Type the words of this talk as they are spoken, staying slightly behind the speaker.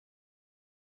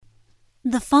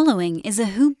The following is a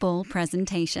Hoop Ball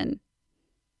presentation.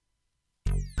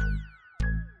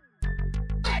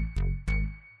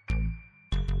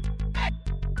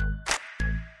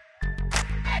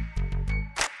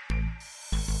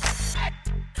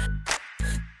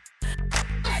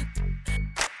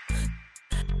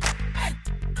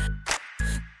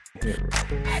 Hit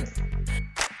record.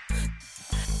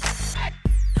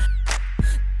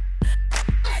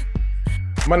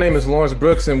 My name is Lawrence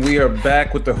Brooks, and we are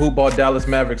back with the Hoop Ball Dallas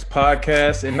Mavericks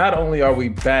podcast. And not only are we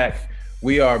back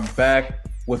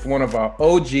with one of our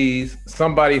OGs,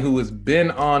 somebody who has been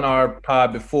on our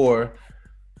pod before,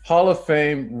 Hall of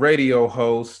Fame radio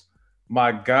host,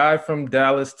 my guy from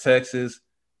Dallas, Texas,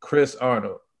 Chris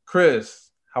Arnold. Chris,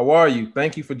 how are you?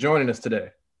 Thank you for joining us today.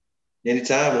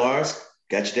 Anytime, Lawrence.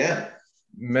 Got you down.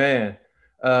 Man,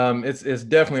 it's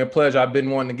definitely a pleasure. I've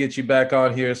been wanting to get you back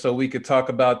on here so we could talk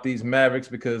about these Mavericks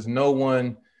because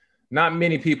not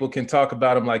many people can talk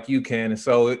about them like you can. And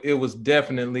so it was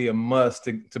definitely a must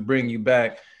to bring you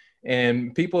back.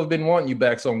 And people have been wanting you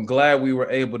back, so I'm glad we were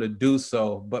able to do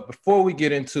so. But before we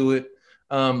get into it,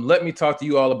 let me talk to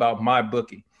you all about my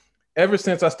bookie. Ever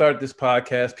since I started this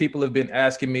podcast, people have been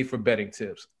asking me for betting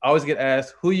tips. I always get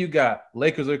asked, who you got,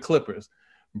 Lakers or Clippers,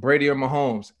 Brady or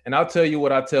Mahomes? And I'll tell you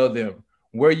what I tell them.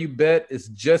 Where you bet is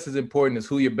just as important as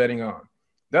who you're betting on.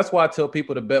 That's why I tell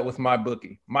people to bet with my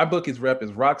bookie. My bookie's rep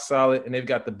is rock solid, and they've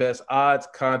got the best odds,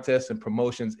 contests, and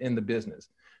promotions in the business.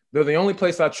 They're the only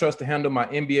place I trust to handle my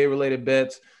NBA-related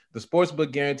bets. The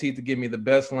sportsbook guaranteed to give me the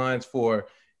best lines for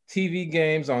TV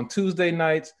games on Tuesday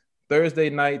nights, Thursday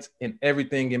nights, and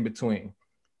everything in between.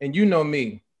 And you know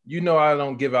me. You know I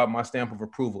don't give out my stamp of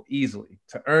approval easily.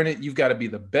 To earn it, you've got to be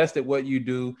the best at what you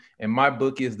do, and my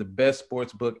bookie is the best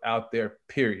sports book out there,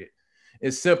 period.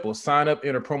 It's simple. Sign up,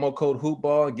 enter promo code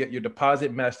HoopBall, and get your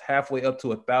deposit matched halfway up to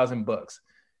 $1,000.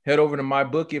 Head over to my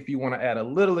bookie if you want to add a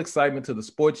little excitement to the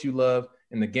sports you love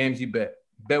and the games you bet.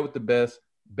 Bet with the best.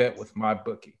 Bet with my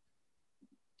bookie.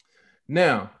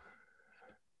 Now,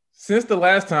 since the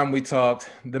last time we talked,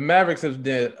 the Mavericks have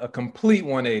did a complete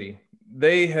 180.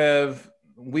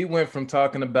 We went from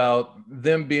talking about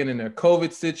them being in their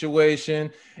COVID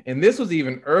situation, and this was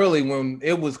even early when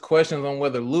it was questions on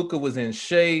whether Luka was in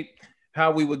shape, how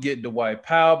we would get Dwight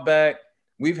Powell back.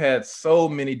 We've had so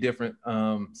many different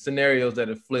scenarios that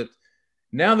have flipped.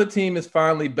 Now the team is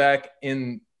finally back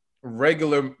in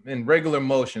regular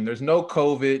motion. There's no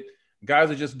COVID. Guys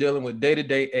are just dealing with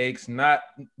day-to-day aches, not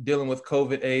dealing with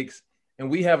COVID aches, and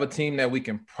we have a team that we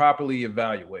can properly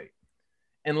evaluate.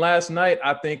 And last night,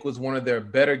 I think, was one of their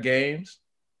better games.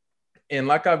 And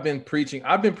like I've been preaching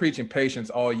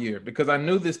patience all year because I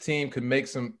knew this team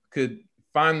could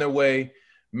find their way,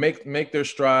 make their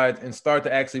strides, and start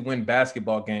to actually win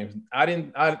basketball games.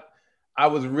 I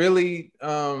was really,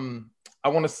 I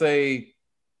want to say,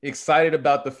 excited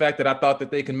about the fact that I thought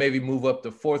that they could maybe move up to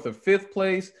 4th or 5th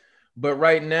place. But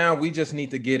right now, we just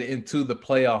need to get into the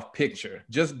playoff picture.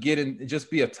 Just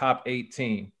be a top 8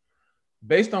 team.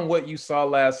 Based on what you saw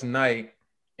last night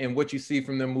and what you see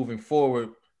from them moving forward,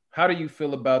 how do you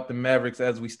feel about the Mavericks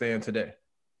as we stand today?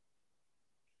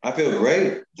 I feel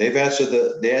great. They've answered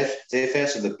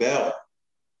the bell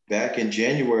back in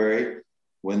January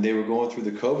when they were going through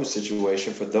the COVID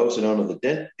situation. For those who don't know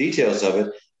the details of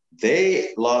it,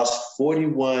 they lost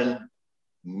 41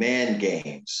 man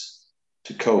games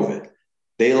to COVID.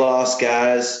 They lost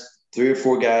guys, 3 or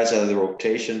 4 guys out of the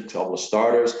rotation, a couple of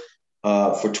starters.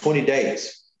 For 20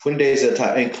 days at a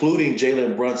time, including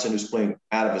Jalen Brunson, who's playing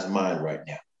out of his mind right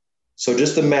now. So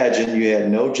just imagine you had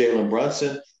no Jalen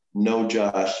Brunson, no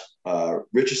Josh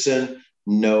Richardson,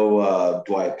 no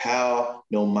Dwight Powell,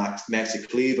 no Maxi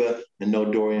Kleber, and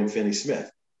no Dorian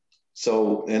Finney-Smith.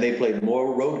 So, and they played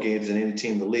more road games than any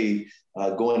team in the league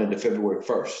going into February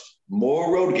 1st.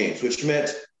 More road games, which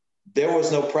meant there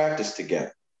was no practice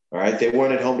together. All right, they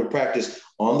weren't at home to practice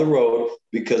on the road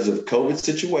because of COVID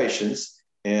situations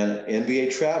and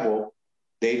NBA travel.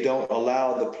 They don't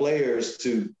allow the players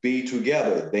to be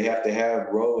together. They have to have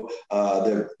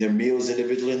their meals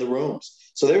individually in the rooms.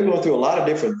 So they were going through a lot of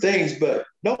different things, but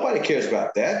nobody cares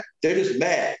about that. They're just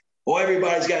mad. Boy,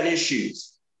 everybody's got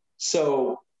issues.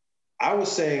 So I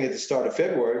was saying at the start of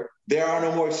February, there are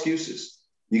no more excuses.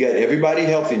 You got everybody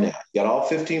healthy now. You got all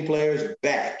 15 players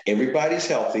back. Everybody's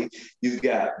healthy. You've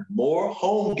got more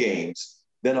home games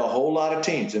than a whole lot of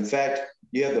teams. In fact,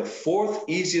 you have the 4th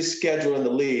easiest schedule in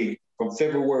the league from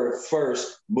February 1st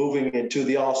moving into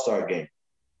the All-Star game.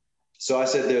 So I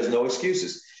said there's no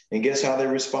excuses. And guess how they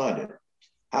responded?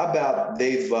 How about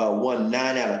they've won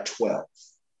 9 out of 12,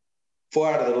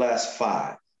 4 out of the last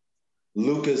 5.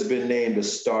 Luka's been named a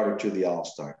starter to the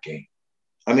All-Star game.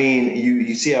 I mean,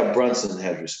 you see how Brunson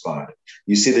has responded.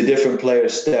 You see the different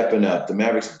players stepping up. The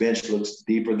Mavericks bench looks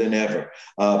deeper than ever.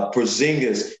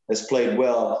 Porzingis has played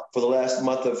well for the last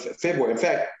month of February. In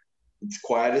fact, it's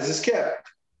quiet as it's kept.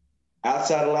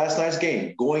 Outside of last night's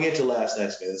game, going into last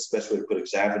night's game, that's the best way to put it,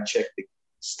 because I haven't checked the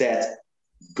stats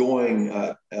going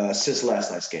since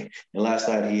last night's game. And last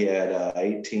night he had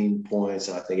 18 points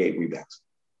and I think 8 rebounds.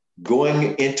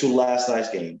 Going into last night's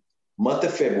game, month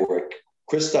of February,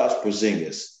 Kristaps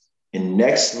Porzingis in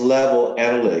next level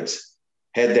analytics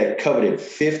had that coveted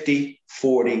 50,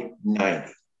 40,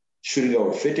 90, shooting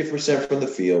over 50% from the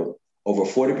field, over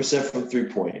 40% from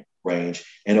three-point range,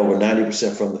 and over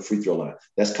 90% from the free throw line.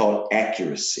 That's called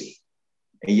accuracy.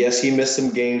 And yes, he missed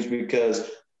some games because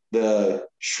the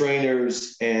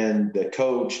trainers and the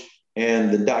coach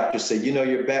and the doctor said,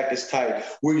 your back is tight.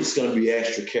 We're just going to be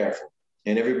extra careful.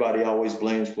 And everybody always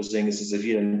blames Porzingis and says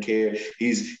he doesn't care.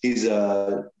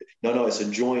 No, it's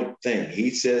a joint thing. He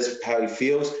says how he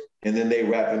feels, and then they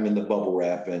wrap him in the bubble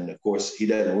wrap. And of course, he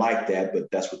doesn't like that,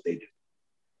 but that's what they do.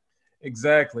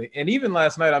 Exactly. And even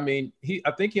last night, I mean, he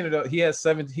ended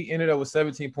up with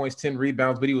 17 points, 10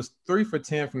 rebounds, but he was 3 for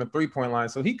 10 from the 3-point line.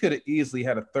 So he could have easily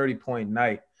had a 30-point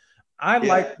night. I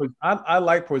like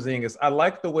Porzingis. I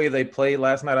like the way they played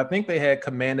last night. I think they had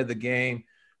commanded the game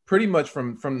pretty much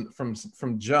from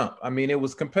jump. I mean, it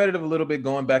was competitive a little bit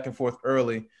going back and forth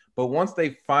early, but once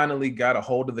they finally got a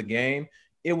hold of the game,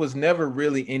 it was never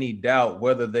really any doubt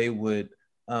whether they would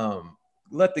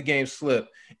let the game slip.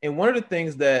 And one of the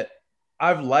things that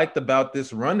I've liked about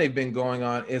this run they've been going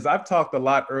on is I've talked a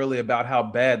lot early about how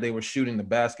bad they were shooting the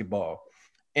basketball,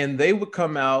 and they would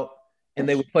come out and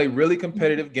they would play really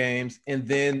competitive games, and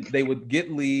then they would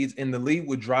get leads and the lead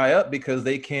would dry up because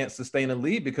they can't sustain a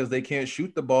lead because they can't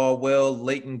shoot the ball well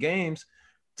late in games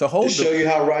to hold. To show you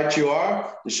how right you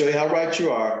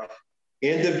are,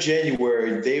 end of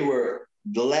January, they were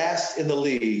last in the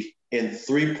league in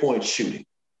 3-point shooting.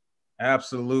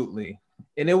 Absolutely.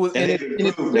 And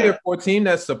it's clear for a team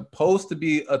that's supposed to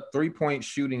be a 3-point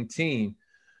shooting team.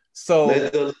 So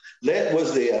that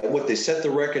was what they set the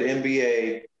record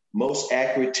NBA most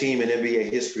accurate team in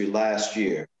NBA history last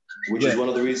year, which is one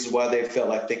of the reasons why they felt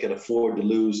like they could afford to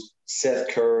lose Seth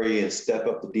Curry and step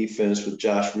up the defense with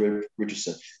Josh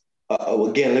Richardson.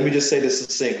 Again, let me just say this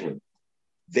succinctly.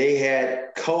 They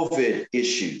had COVID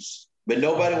issues, but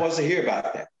nobody wants to hear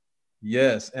about that.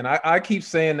 Yes, and I keep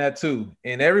saying that too.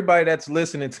 And everybody that's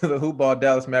listening to the Hoop Ball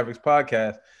Dallas Mavericks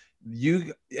podcast,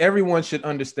 everyone should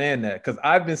understand that, because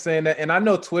I've been saying that, and I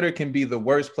know Twitter can be the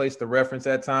worst place to reference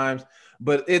at times,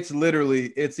 but it's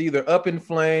either up in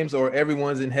flames or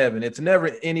everyone's in heaven. It's never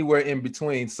anywhere in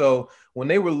between. So when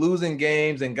they were losing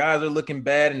games and guys are looking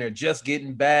bad and they're just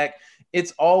getting back,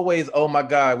 it's always, oh my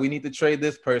God, we need to trade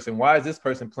this person. Why is this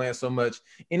person playing so much?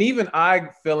 And even I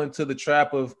fell into the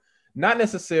trap of not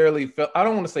necessarily, I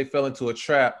don't want to say fell into a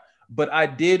trap, but I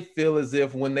did feel as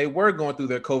if when they were going through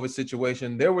their COVID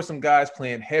situation, there were some guys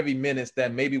playing heavy minutes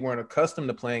that maybe weren't accustomed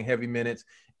to playing heavy minutes.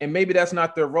 And maybe that's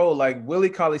not their role. Like Willie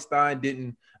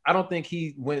Cauley-Stein I don't think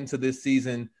he went into this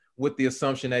season with the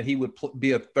assumption that he would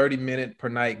be a 30-minute per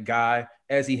night guy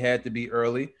as he had to be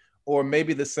early. Or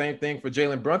maybe the same thing for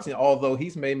Jalen Brunson, although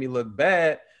he's made me look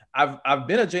bad. I've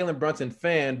been a Jalen Brunson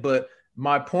fan, but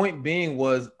my point being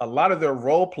was a lot of their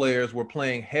role players were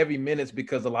playing heavy minutes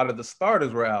because a lot of the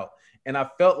starters were out. And I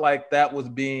felt like that was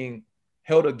being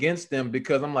held against them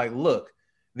because I'm like, look,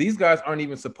 these guys aren't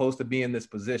even supposed to be in this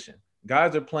position.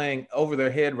 Guys are playing over their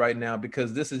head right now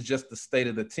because this is just the state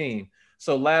of the team.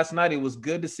 So last night, it was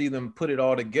good to see them put it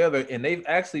all together. And they've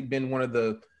actually been one of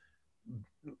the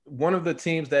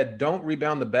teams that don't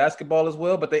rebound the basketball as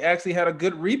well, but they actually had a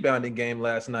good rebounding game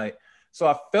last night. So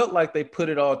I felt like they put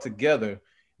it all together.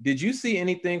 Did you see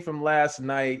anything from last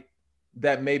night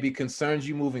that maybe concerns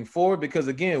you moving forward? Because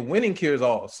again, winning cures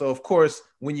all. So of course,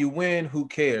 when you win, who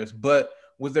cares? But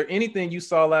was there anything you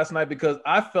saw last night? Because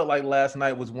I felt like last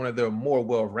night was one of their more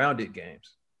well-rounded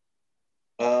games.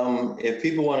 If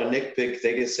people want to nitpick,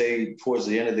 they can say towards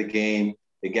the end of the game,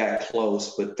 it got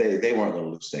close, but they weren't going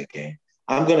to lose that game.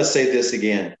 I'm going to say this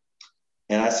again.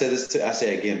 And I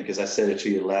say again, because I said it to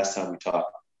you the last time we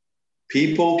talked.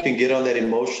 People can get on that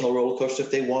emotional roller coaster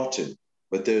if they want to,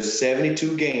 but there's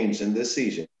 72 games in this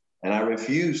season, and I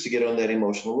refuse to get on that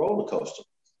emotional roller coaster.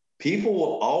 People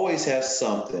will always have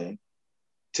something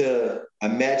to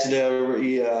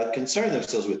imaginarily concern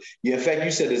themselves with. In fact,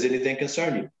 you said, does anything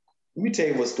concern you? Let me tell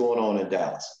you what's going on in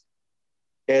Dallas.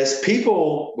 As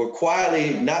people were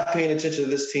quietly not paying attention to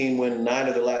this team win 9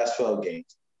 of the last 12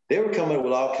 games, they were coming up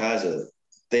with all kinds of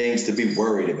things to be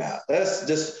worried about. Let's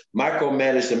just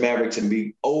micromanage the Mavericks and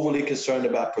be overly concerned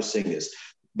about Porzingis.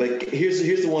 But here's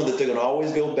the one that they're going to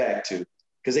always go back to,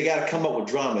 because they got to come up with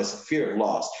drama. It's fear of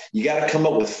loss. You got to come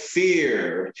up with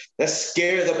fear. Let's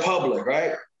scare the public,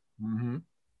 right? Mm-hmm.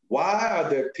 Why are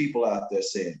there people out there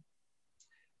saying,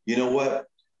 you know what?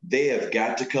 They've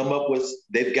got to come up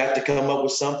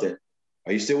with something.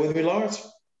 Are you still with me, Lawrence?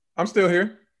 I'm still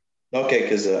here. Okay,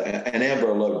 because an Amber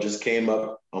Alert just came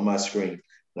up on my screen.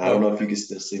 And I don't know if you can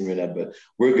still see me or not, but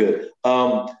we're good.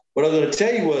 What I was going to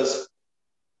tell you was,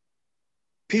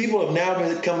 people have now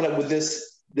been coming up with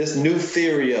this new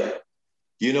theory of,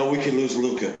 we can lose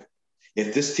Luka.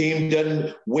 If this team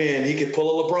doesn't win, he could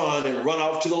pull a LeBron and run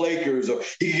off to the Lakers, or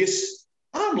he gets.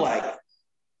 I'm like,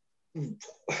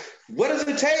 what does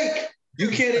it take? You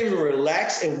can't even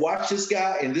relax and watch this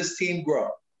guy and this team grow.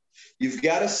 You've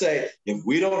got to say, if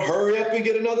we don't hurry up and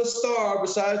get another star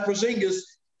besides Porzingis,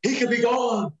 he could be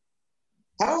gone.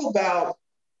 How about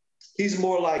he's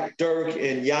more like Dirk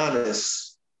and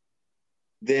Giannis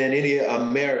than any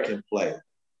American player?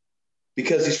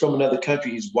 Because he's from another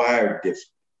country, he's wired different.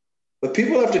 But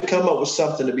people have to come up with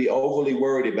something to be overly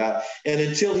worried about. And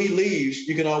until he leaves,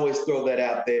 you can always throw that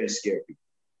out there and scare people.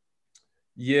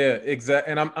 Yeah,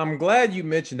 exactly. And I'm glad you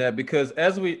mentioned that, because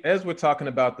as we're talking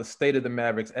about the state of the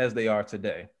Mavericks as they are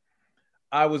today,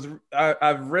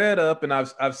 I've read up and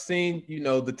I've seen,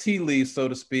 the tea leaves, so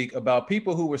to speak, about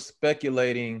people who were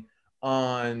speculating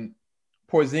on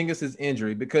Porzingis'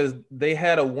 injury, because they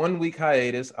had a 1-week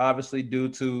hiatus, obviously due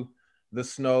to the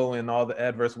snow and all the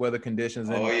adverse weather conditions.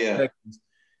 Texas.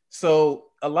 So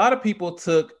a lot of people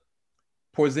took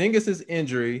Porzingis'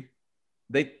 injury.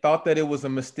 They thought that it was a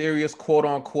mysterious, quote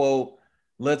unquote,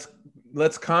 let's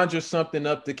conjure something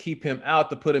up to keep him out,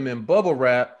 to put him in bubble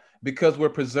wrap, because we're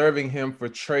preserving him for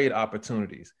trade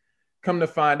opportunities. Come to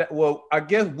find out, well, I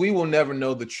guess we will never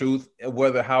know the truth,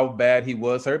 whether how bad he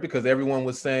was hurt, because everyone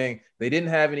was saying they didn't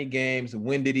have any games.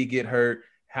 When did he get hurt?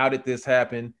 How did this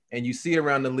happen? And you see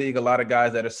around the league a lot of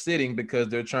guys that are sitting because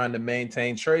they're trying to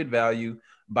maintain trade value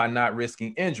by not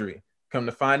risking injury. Come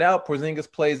to find out,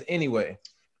 Porzingis plays anyway.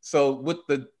 So with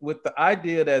the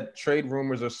idea that trade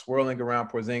rumors are swirling around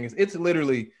Porzingis, it's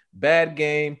literally bad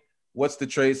game. What's the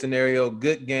trade scenario?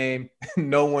 Good game.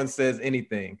 No one says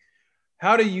anything.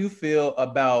 How do you feel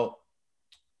about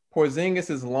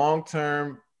Porzingis'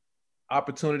 long-term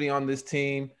opportunity on this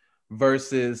team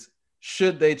versus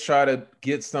should they try to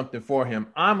get something for him?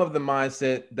 I'm of the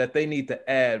mindset that they need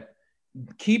to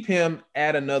keep him,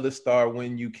 add another star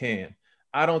when you can.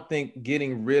 I don't think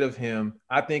getting rid of him,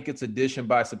 I think it's addition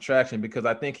by subtraction, because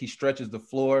I think he stretches the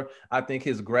floor. I think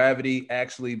his gravity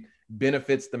actually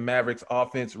benefits the Mavericks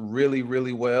offense really,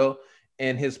 really well.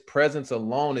 And his presence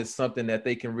alone is something that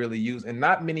they can really use. And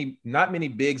not many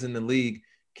bigs in the league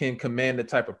can command the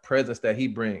type of presence that he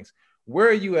brings. Where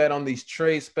are you at on these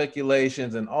trade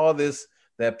speculations and all this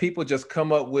that people just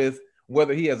come up with,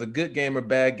 whether he has a good game or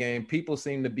bad game? People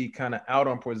seem to be kind of out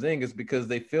on Porzingis because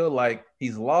they feel like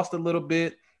he's lost a little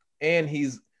bit and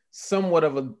he's somewhat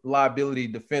of a liability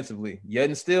defensively. Yet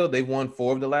and still, they've won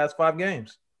 4 of the last 5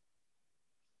 games.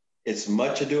 It's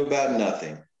much ado about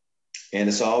nothing. And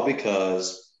it's all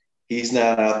because he's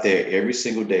not out there every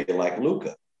single day like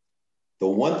Luka. The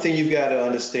one thing you got to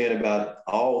understand about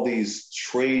all these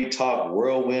trade talk,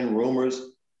 whirlwind rumors,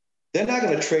 they're not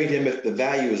going to trade him if the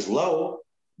value is low.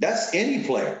 That's any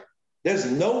player.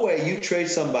 There's no way you trade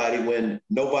somebody when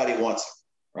nobody wants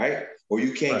him, right? Or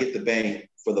you can't get the bang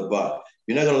for the buck.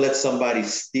 You're not going to let somebody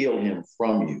steal him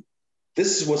from you.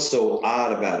 This is what's so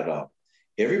odd about it all.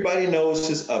 Everybody knows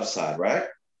his upside, right?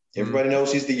 Everybody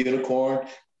knows he's the unicorn.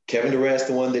 Kevin Durant's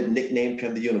the one that nicknamed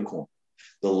him the unicorn.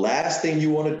 The last thing you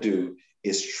want to do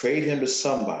is trade him to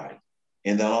somebody,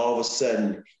 and then all of a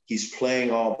sudden he's playing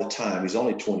all the time. He's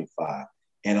only 25.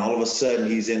 And all of a sudden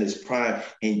he's in his prime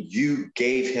and you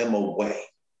gave him away.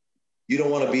 You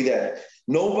don't want to be that.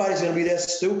 Nobody's going to be that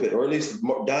stupid, or at least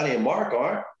Donnie and Mark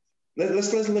aren't.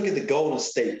 Let's look at the Golden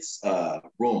State's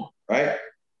rumor, right?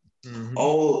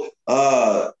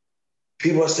 Mm-hmm.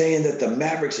 People are saying that the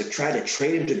Mavericks have tried to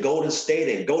trade him to Golden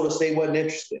State and Golden State wasn't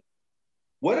interested.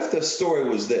 What if the story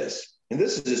was this? And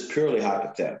this is just purely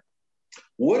hypothetical.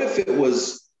 What if it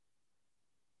was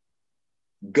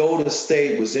Golden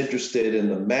State was interested in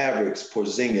the Mavericks,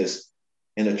 Porzingis,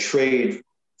 in a trade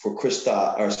for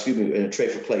in a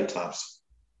trade for Klay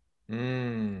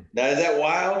Thompson? Now, is that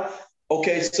wild?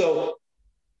 Okay, so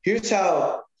here's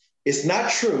how it's not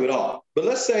true at all. But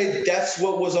let's say that's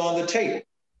what was on the table.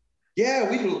 Yeah,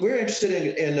 we're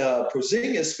interested in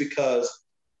Porzingis because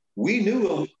we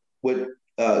knew what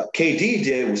KD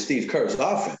did with Steve Kerr's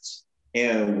offense.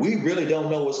 And we really don't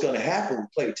know what's going to happen with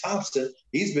Klay Thompson.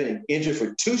 He's been injured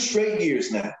for 2 straight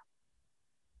years now.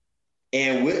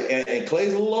 and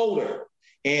Clay's a little older,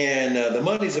 and the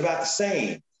money's about the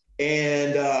same.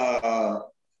 And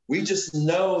we just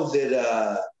know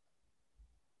that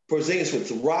Porzingis would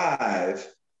thrive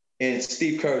in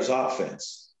Steve Kerr's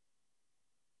offense.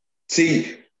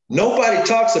 See, nobody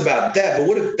talks about that, but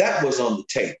what if that was on the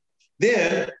tape?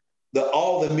 Then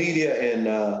all the media in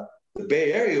the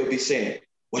Bay Area would be saying,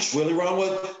 what's really wrong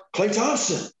with Klay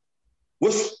Thompson? Do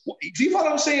you follow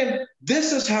what I'm saying?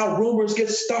 This is how rumors get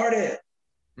started.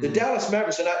 The Dallas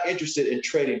Mavericks are not interested in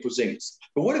trading Porzingis.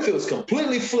 But what if it was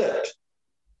completely flipped?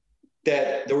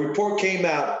 That the report came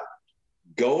out,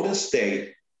 Golden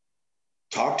State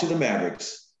talked to the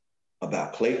Mavericks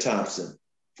about Klay Thompson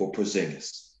for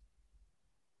Porzingis.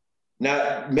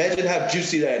 Now, imagine how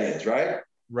juicy that is, right?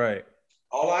 Right.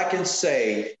 All I can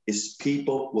say is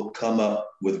people will come up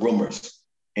with rumors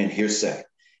and hearsay.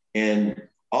 And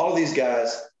all of these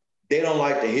guys, they don't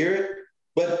like to hear it,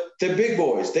 but they're big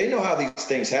boys. They know how these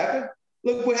things happen.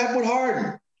 Look what happened with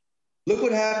Harden. Look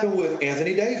what happened with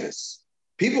Anthony Davis.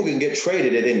 People can get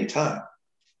traded at any time.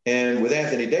 And with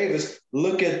Anthony Davis,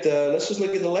 let's just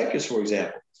look at the Lakers, for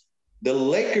example. The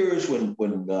Lakers, when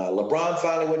LeBron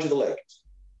finally went to the Lakers,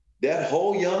 that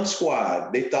whole young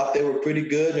squad, they thought they were pretty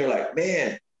good. And they're like,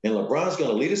 man, and LeBron's going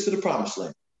to lead us to the promised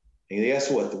land. And guess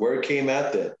what? The word came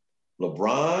out that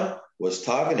LeBron was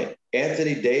talking to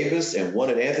Anthony Davis and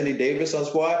wanted Anthony Davis on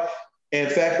squad. And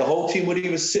in fact, the whole team wouldn't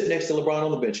even sit next to LeBron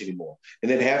on the bench anymore. And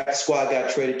then half the squad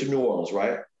got traded to New Orleans,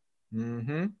 right?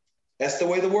 Mm-hmm. That's the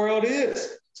way the world is.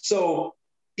 So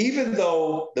even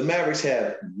though the Mavericks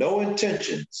have no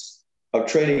intentions of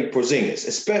trading Porzingis,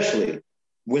 especially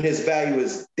when his value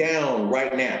is down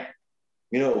right now,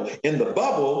 in the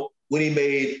bubble, when he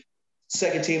made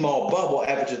second team all bubble,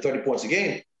 averaging 30 points a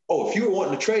game, if you were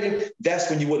wanting to trade him, that's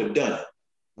when you would have done it.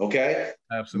 Okay?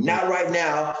 Absolutely. Not right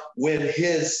now when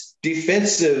his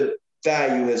defensive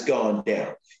value has gone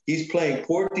down. He's playing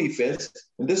poor defense.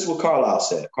 And this is what Carlisle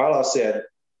said. Carlisle said,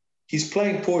 he's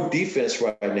playing poor defense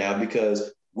right now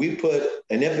because we put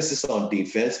an emphasis on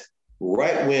defense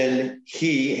right when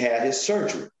he had his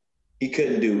surgery. He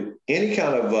couldn't do any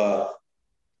kind of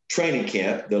training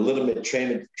camp, the little bit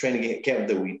training camp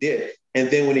that we did.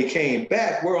 And then when he came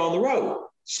back, we're on the road.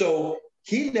 So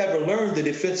he never learned the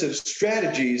defensive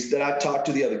strategies that I taught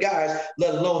to the other guys,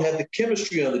 let alone have the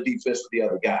chemistry on the defense with the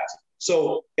other guys.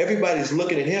 So everybody's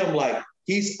looking at him like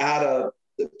he's out of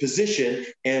the position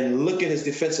and look at his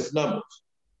defensive numbers.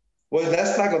 Well,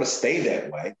 that's not going to stay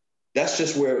that way. That's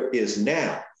just where it is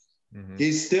now. Mm-hmm.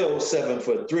 He's still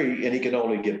 7'3", and he can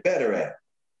only get better at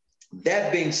it.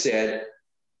 That being said,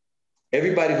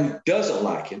 everybody who doesn't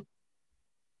like him,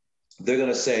 they're going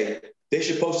to say they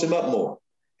should post him up more.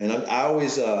 And I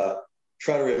always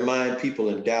try to remind people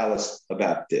in Dallas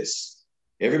about this.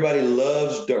 Everybody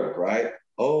loves Dirk, right?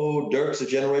 Oh, Dirk's a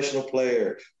generational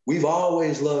player. We've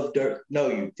always loved Dirk. No,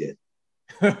 you didn't.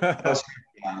 I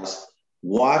was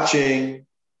watching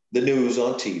the news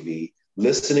on TV,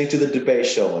 listening to the debate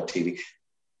show on TV,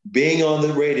 being on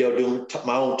the radio, doing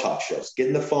my own talk shows,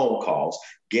 getting the phone calls,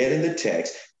 getting the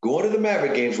text, going to the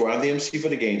Maverick games where I'm the MC for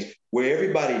the games, where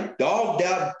everybody dogged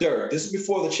out Dirk. This is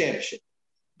before the championship.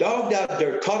 Dogged out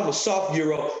Dirk, called him a soft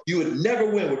Euro. You would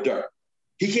never win with Dirk.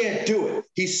 He can't do it.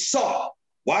 He's soft.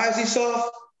 Why is he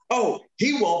soft? Oh,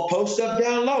 he won't post up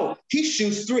down low. He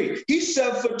shoots three. He's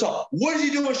 7 foot tall. What is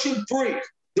he doing shooting threes?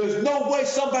 There's no way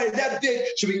somebody that big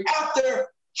should be out there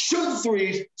shooting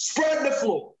threes, spreading the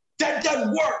floor. That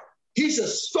doesn't work. He's a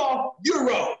soft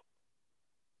Euro.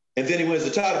 And then he wins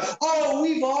the title. Oh,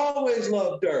 we've always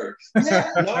loved Dirk. Yeah,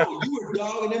 no, you were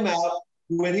dogging him out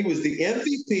when he was the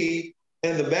MVP.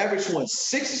 And the Mavericks won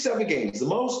 67 games, the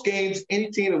most games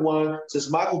any team had won since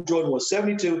Michael Jordan won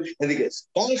 72, and they get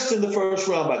bounced in the first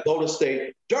round by Golden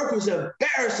State. Dirk was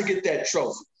embarrassed to get that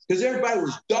trophy because everybody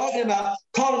was dogging him out,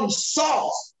 calling him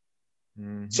soft.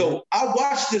 Mm-hmm. So I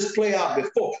watched this play out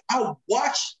before. I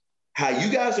watched how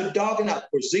you guys are dogging out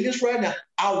Porzingis right now.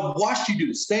 I watched you do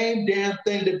the same damn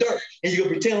thing to Dirk, and you're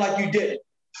going to pretend like you didn't.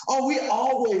 Oh, we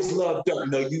always loved Dirk.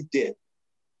 No, you didn't.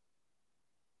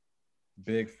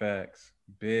 Big facts.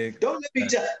 Big. Don't let me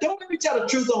tell the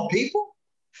truth on people.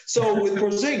 So with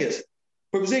Porzingis,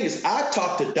 I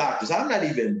talk to doctors. I'm not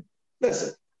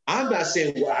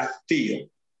saying what I feel.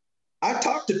 I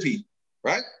talk to people,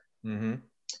 right? Mm-hmm.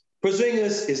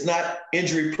 Porzingis is not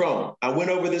injury prone. I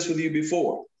went over this with you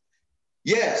before.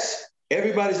 Yes,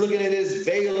 everybody's looking at his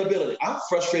availability. I'm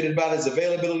frustrated about his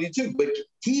availability too, but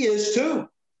he is too.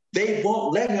 They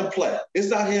won't let him play. It's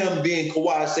not him being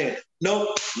Kawhi saying,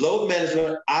 nope, load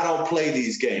management, I don't play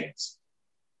these games.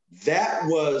 That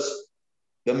was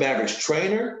the Mavericks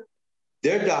trainer,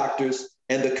 their doctors,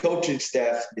 and the coaching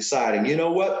staff deciding, you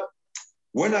know what?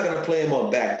 We're not going to play him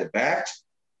on back-to-backs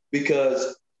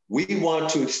because we want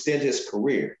to extend his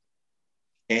career.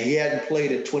 And he hadn't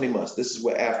played in 20 months. This is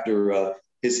what after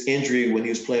his injury when he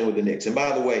was playing with the Knicks. And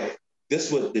by the way,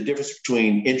 this was the difference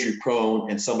between injury prone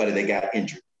and somebody that got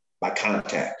injured by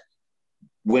contact.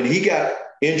 When he got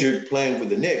injured playing with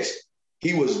the Knicks,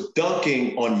 he was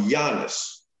dunking on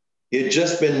Giannis. He had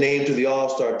just been named to the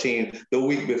All-Star team the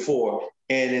week before.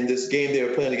 And in this game they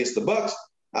were playing against the Bucks,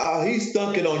 he's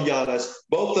dunking on Giannis.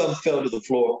 Both of them fell to the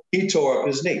floor. He tore up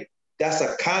his knee. That's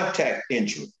a contact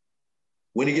injury.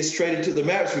 When he gets traded to the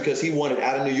Mavs because he wanted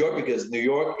out of New York because New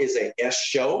York is a S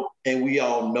show, and we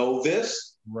all know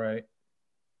this. Right.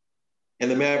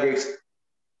 And the Mavericks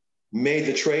made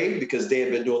the trade because they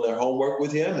had been doing their homework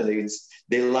with him, and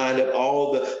they lined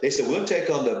up they said, we'll take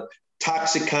on the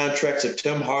toxic contracts of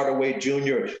Tim Hardaway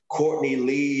Jr., Courtney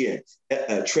Lee,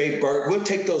 and Trey Burke. We'll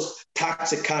take those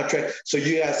toxic contracts so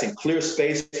you guys can clear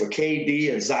space for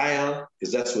KD and Zion,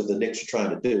 because that's what the Knicks are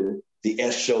trying to do, the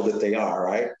S show that they are,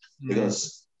 right? Mm-hmm. They're going to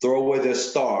throw away their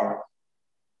star.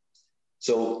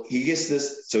 So he gets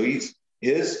this. So he's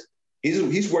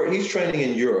training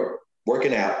in Europe,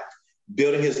 working out,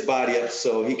 building his body up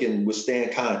so he can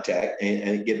withstand contact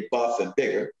and get buff and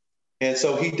bigger. And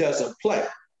so he doesn't play.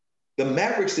 The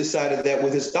Mavericks decided that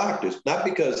with his doctors, not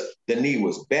because the knee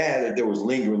was bad or there was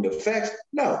lingering effects.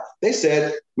 No, they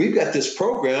said, we've got this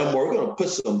program where we're going to put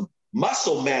some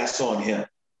muscle mass on him.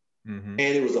 Mm-hmm. And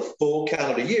it was a full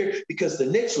calendar year because the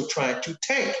Knicks were trying to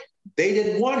tank. They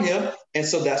didn't want him. And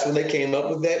so that's when they came up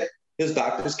with that. His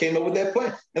doctors came up with that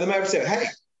plan. And the Mavericks said, hey,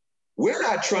 we're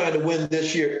not trying to win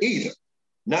this year either.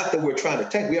 Not that we're trying to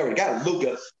tank. We already got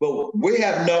Luka, but we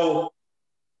have no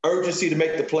urgency to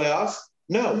make the playoffs.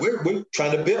 No, we're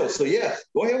trying to build. So yeah,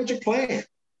 go ahead with your plan.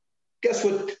 Guess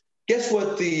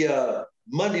what the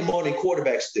Monday morning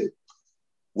quarterbacks do?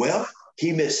 Well,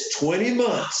 he missed 20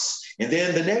 months. And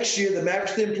then the next year, the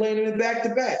Mavericks didn't play him in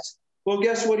back-to-backs. Well,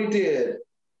 guess what he did,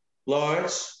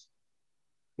 Lawrence?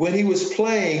 When he was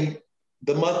playing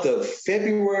the month of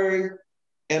February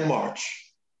and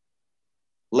March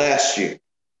last year,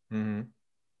 mm-hmm.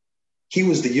 he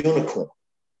was the unicorn,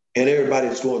 and everybody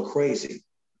was going crazy.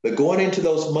 But going into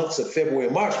those months of February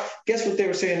and March, guess what they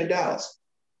were saying in Dallas?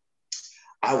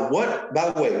 By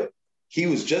the way, he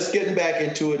was just getting back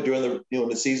into it during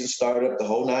the season started up the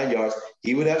whole 9 yards.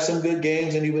 He would have some good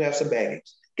games and he would have some bad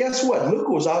games. Guess what?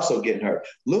 Luka was also getting hurt.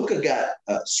 Luka got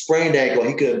a sprained ankle.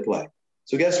 He couldn't play.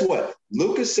 So guess what?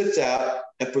 Luka sits out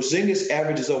and Porzingis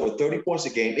averages over 30 points a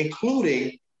game,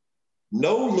 including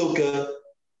no Luka,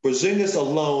 Porzingis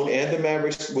alone, and the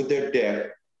Mavericks with their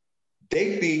depth.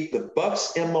 They beat the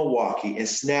Bucks in Milwaukee and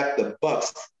snapped the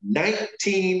Bucks'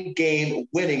 19-game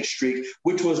winning streak,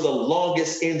 which was the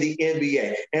longest in the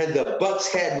NBA. And the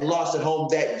Bucks hadn't lost at home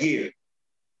that year.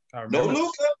 No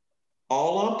Luka,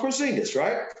 all on Porzingis,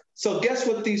 right? So guess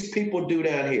what these people do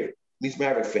down here, these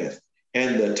Maverick fans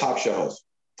and the talk show hosts?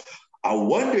 I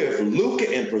wonder if Luka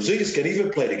and Porzingis can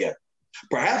even play together.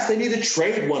 Perhaps they need to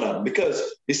trade one of them because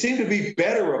they seem to be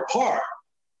better apart.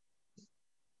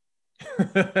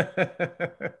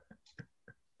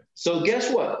 So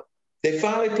guess what? They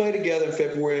finally play together in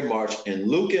February and March, and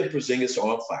Luka and Porzingis are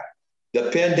on fire.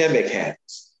 The pandemic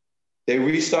happens. They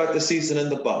restart the season in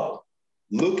the bubble.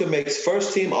 Luka makes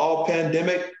first team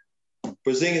all-pandemic.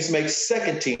 Porzingis makes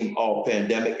second team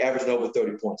all-pandemic, averaging over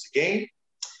 30 points a game.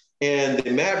 And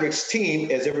the Mavericks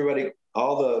team, as everybody,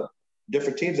 all the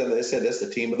different teams, and they said that's the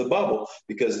team of the bubble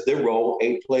because they roll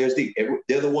 8 players deep.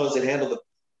 They're the ones that handle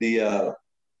the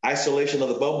isolation of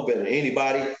the bubble better than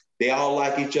anybody. They all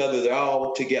like each other. They're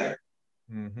all together.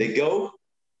 Mm-hmm. They go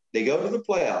to the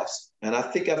playoffs, and I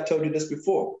think I've told you this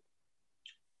before.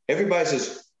 Everybody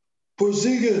says,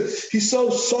 Porzingis, he's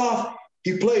so soft.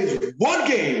 He plays one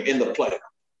game in the playoffs,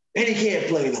 and he can't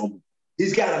play no more.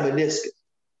 He's got a meniscus.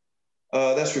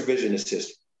 That's revisionist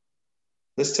history.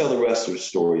 Let's tell the rest of the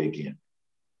story again.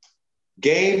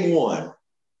 Game 1,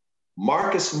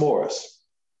 Marcus Morris,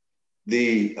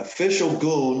 the official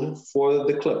goon for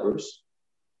the Clippers,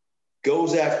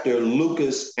 goes after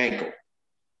Luka's ankle,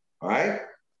 all right?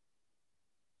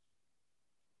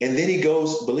 And then he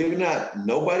goes, believe it or not,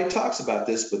 nobody talks about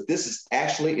this, but this is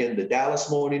actually in the Dallas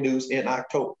Morning News in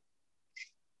October.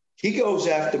 He goes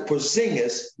after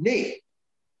Porzingis' knee.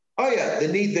 Oh, yeah, the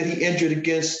knee that he injured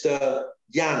against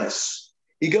Giannis.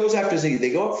 He goes after his knee.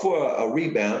 They go up for a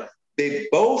rebound. They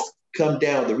both come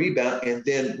down the rebound, and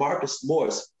then Marcus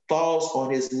Morris falls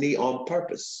on his knee on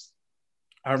purpose.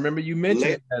 I remember you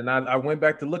mentioned that, and I went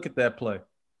back to look at that play.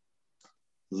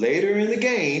 Later in the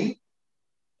game,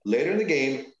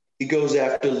 he goes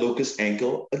after Luka's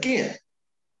ankle again.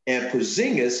 and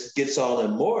Porzingis gets all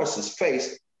in Morris's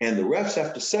face, and the refs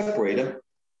have to separate him.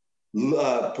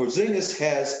 Porzingis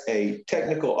has a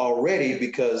technical already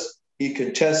because he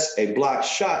contests a blocked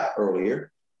shot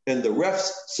earlier, and the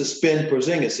refs suspend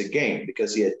Porzingis a game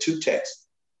because he had 2 techs.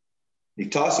 He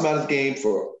tossed him out of the game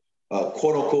for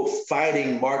quote unquote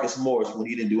fighting Marcus Morris when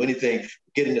he didn't do anything,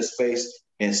 get in his face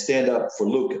and stand up for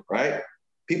Luka, right?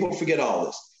 People forget all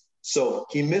this. So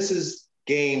he misses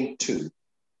game 2.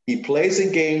 He plays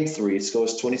in game 3,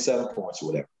 scores 27 points or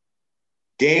whatever.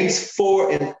 Games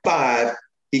 4 and 5,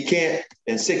 he can't,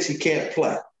 and 6, he can't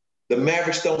play. The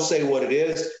Mavericks don't say what it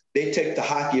is. They take the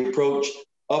hockey approach,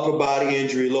 upper body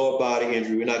injury, lower body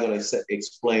injury. We're not going to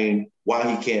explain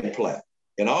why he can't play.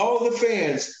 And all the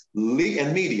fans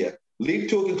and media leap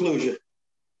to a conclusion,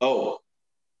 oh,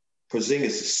 Porzingis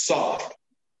is soft.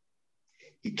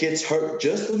 He gets hurt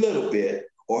just a little bit,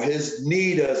 or his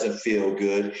knee doesn't feel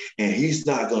good, and he's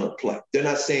not going to play. They're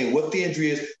not saying what the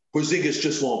injury is. Porzingis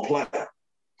just won't play.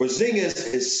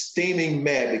 Porzingis is steaming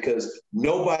mad because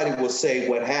nobody will say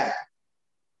what happened.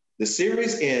 The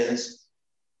series ends.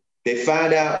 They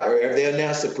find out, or they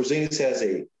announce that Porzingis has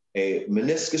a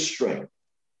meniscus strain.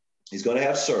 He's going to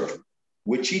have surgery,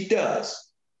 which he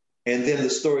does. And then the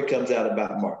story comes out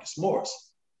about Marcus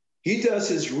Morris. He does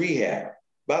his rehab.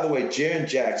 By the way, Jaren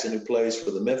Jackson, who plays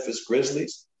for the Memphis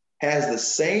Grizzlies, has the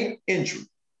same injury.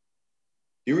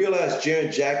 You realize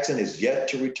Jaren Jackson is yet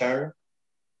to return?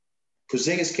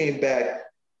 Porzingis came back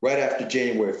right after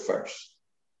January 1st.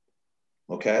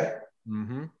 Okay?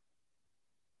 Mm-hmm.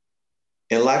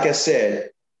 And like I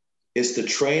said, it's the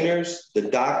trainers, the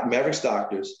Mavericks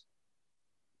doctors,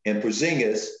 and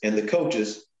Porzingis and the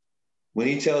coaches, when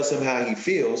he tells them how he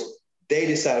feels, they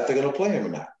decide if they're going to play him or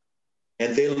not.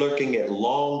 And they're looking at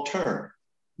long term.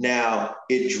 Now,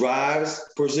 it drives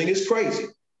Porzingis crazy,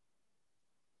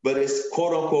 but it's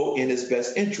quote unquote in his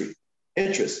best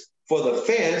interest. For the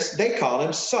fans, they call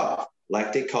him soft,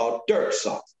 like they call Dirk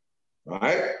soft. All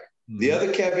right? Mm-hmm. The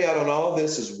other caveat on all of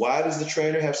this is, why does the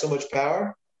trainer have so much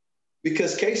power?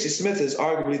 Because Casey Smith is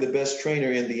arguably the best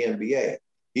trainer in the NBA.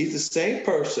 He's the same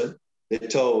person that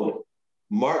told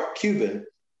Mark Cuban,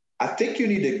 I think you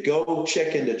need to go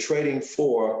check into trading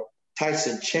for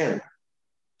Tyson Chandler.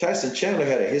 Tyson Chandler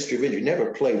had a history of injury,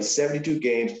 never played 72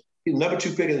 games. He was number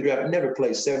 2 pick in the draft, never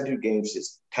played 72 games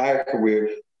his entire career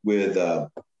with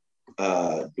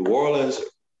New Orleans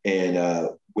and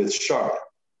with Charlotte.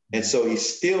 And so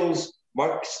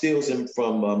Mark steals him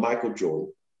from Michael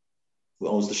Jordan, who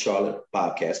owns the Charlotte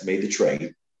Bobcats, made the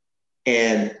trade.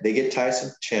 And they get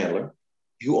Tyson Chandler,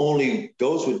 who only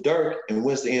goes with Dirk and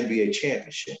wins the NBA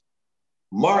championship.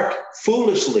 Mark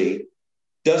foolishly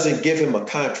doesn't give him a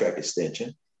contract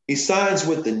extension. He signs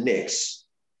with the Knicks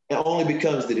and only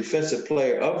becomes the defensive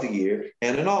player of the year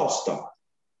and an all-star.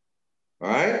 All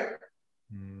right?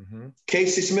 Mm-hmm.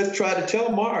 Casey Smith tried to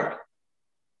tell Mark,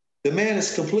 the man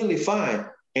is completely fine,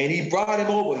 and he brought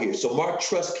him over here. So Mark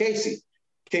trusts Casey.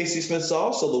 Casey Smith's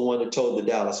also the one that told the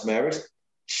Dallas Mavericks,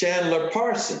 Chandler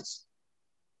Parsons,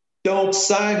 don't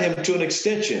sign him to an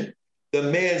extension. The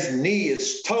man's knee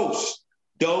is toast.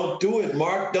 Don't do it,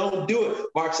 Mark. Don't do it.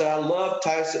 Mark said, I love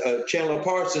Chandler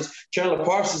Parsons. Chandler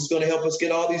Parsons is going to help us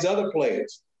get all these other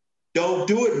players. Don't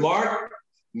do it, Mark.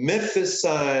 Memphis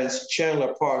signs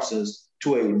Chandler Parsons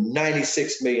to a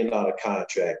 $96 million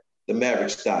contract. The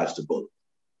Mavericks dodged the bullet.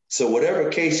 So whatever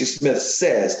Casey Smith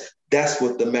says, that's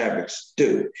what the Mavericks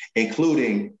do,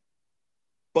 including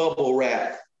bubble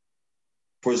wrap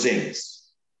Porzingis.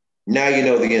 Now you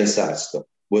know the inside stuff.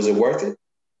 Was it worth it?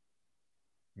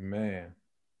 Man,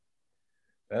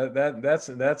 that's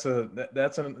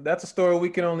a story we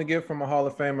can only get from a Hall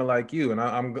of Famer like you. And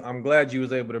I'm glad you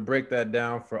was able to break that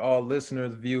down for all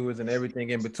listeners, viewers, and everything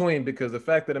in between. Because the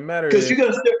fact of the matter is, you're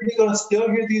gonna still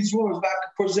hear these rumors about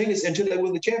Porzingis until they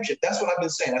win the championship. That's what I've been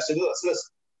saying. I said, listen,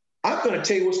 I'm going to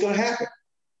tell you what's going to happen.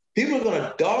 People are going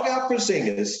to dog out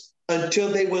Porzingis until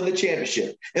they win the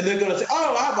championship. And they're going to say,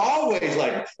 oh, I've always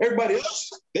liked everybody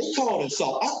else. They called him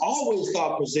soft. I always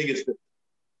thought Porzingis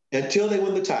until they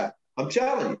win the title. I'm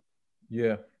telling you.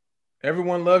 Yeah.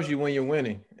 Everyone loves you when you're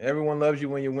winning. Everyone loves you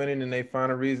when you're winning, and they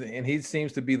find a reason. And he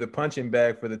seems to be the punching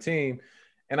bag for the team.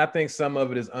 And I think some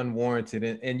of it is unwarranted.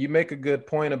 And you make a good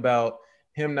point about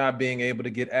him not being able to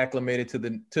get acclimated to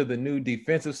the new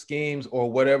defensive schemes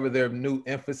or whatever their new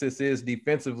emphasis is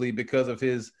defensively because of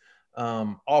his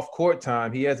off-court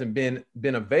time. He hasn't been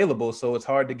available, so it's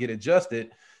hard to get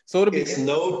adjusted. So it's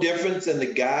no difference than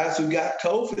the guys who got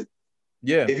COVID.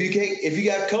 Yeah. If you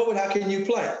got COVID, how can you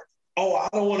play? Oh, I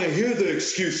don't want to hear the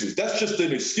excuses. That's just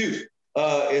an excuse.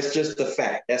 It's just a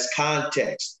fact. That's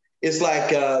context. It's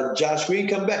like Josh Green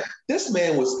come back. This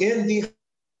man was in the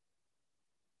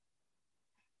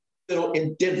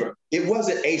in Denver. It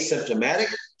wasn't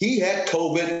asymptomatic. He had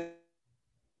COVID.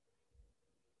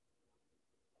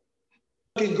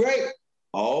 Looking great.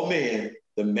 Oh, man.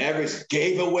 The Mavericks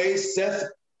gave away Seth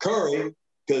Curry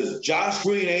because Josh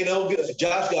Green ain't no good.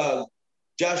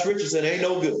 Josh Richardson ain't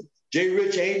no good. Jay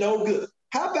Rich ain't no good.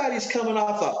 How about he's coming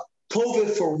off of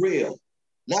COVID for real?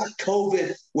 Not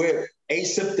COVID where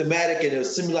asymptomatic and it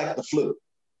seems like the flu.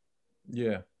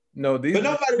 Yeah. No, but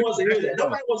nobody wants to hear that.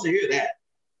 Nobody wants to hear that.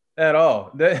 At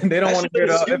all. They don't want to hear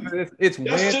it. It's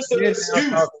That's just an excuse.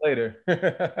 Talk later.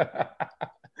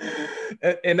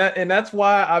 and that's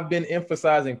why I've been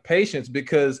emphasizing patience,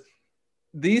 because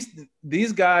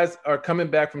these guys are coming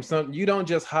back from something. You don't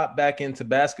just hop back into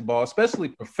basketball, especially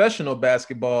professional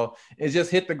basketball, and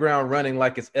just hit the ground running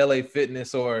like it's LA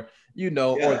Fitness or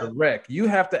or the Rec. You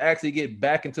have to actually get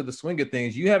back into the swing of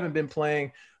things. You haven't been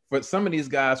playing for some of these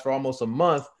guys for almost a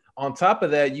month. On top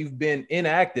of that, you've been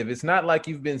inactive. It's not like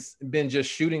you've been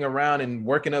just shooting around and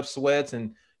working up sweats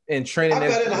and training.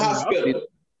 I've been in the hospital.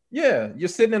 Yeah, you're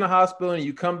sitting in a hospital and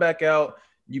you come back out,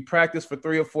 you practice for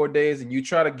 3 or 4 days and you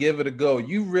try to give it a go.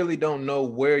 You really don't know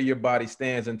where your body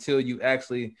stands until you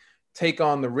actually take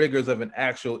on the rigors of an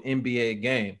actual NBA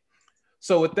game.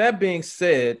 So with that being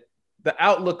said, the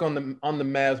outlook on the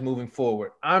Mavs moving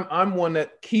forward, I'm one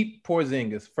that keep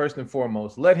Porzingis first and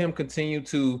foremost. Let him continue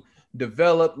to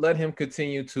develop. Let him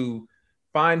continue to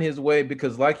find his way,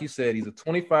 because like you said, he's a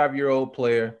 25-year-old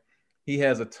player. He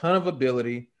has a ton of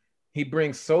ability. He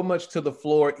brings so much to the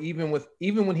floor, even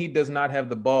when he does not have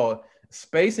the ball.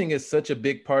 Spacing is such a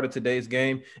big part of today's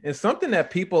game, and something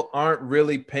that people aren't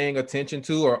really paying attention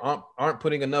to or aren't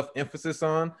putting enough emphasis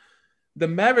on. The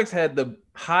Mavericks had the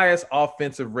highest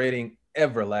offensive rating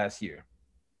ever last year.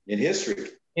 In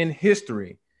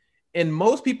history. And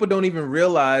most people don't even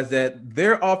realize that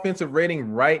their offensive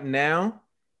rating right now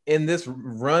in this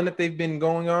run that they've been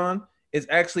going on is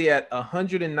actually at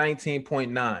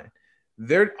 119.9.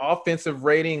 Their offensive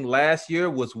rating last year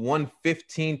was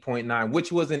 115.9,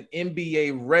 which was an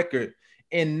NBA record.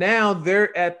 And now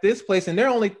they're at this place, and they're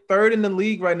only third in the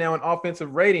league right now in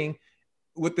offensive rating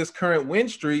with this current win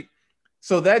streak.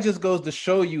 So that just goes to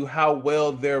show you how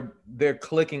well they're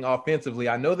clicking offensively.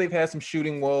 I know they've had some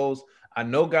shooting woes. I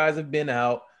know guys have been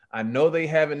out. I know they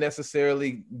haven't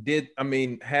necessarily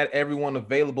had everyone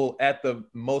available at the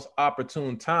most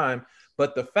opportune time,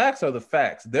 but the facts are the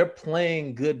facts. They're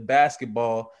playing good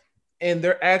basketball, and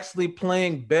they're actually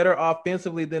playing better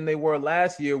offensively than they were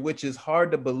last year, which is hard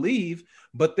to believe,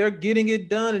 but they're getting it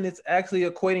done, and it's actually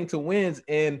equating to wins.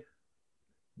 And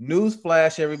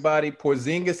newsflash, everybody,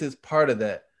 Porzingis is part of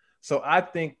that. So I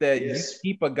think that you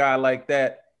keep a guy like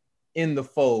that in the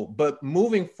fold. But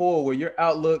moving forward, your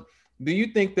outlook, do you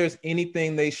think there's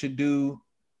anything they should do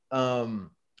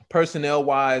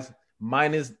personnel-wise,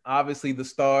 minus obviously the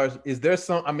stars? Is there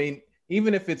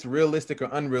even if it's realistic or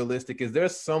unrealistic, is there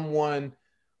someone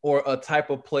or a type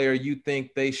of player you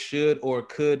think they should or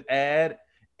could add?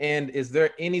 And is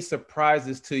there any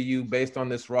surprises to you based on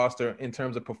this roster in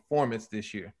terms of performance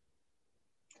this year?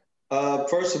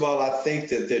 First of all, I think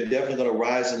that they're definitely going to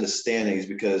rise in the standings,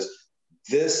 because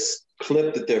this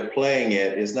clip that they're playing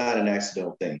at is not an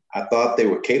accidental thing. I thought they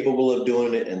were capable of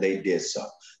doing it, and they did so.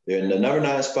 They're in the number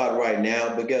 9 spot right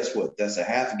now, but guess what? That's a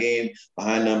half game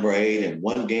behind number 8 and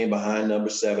 1 game behind number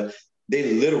 7.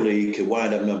 They literally could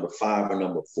wind up number 5 or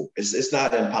number 4. It's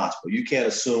not impossible. You can't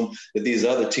assume that these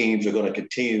other teams are going to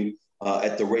continue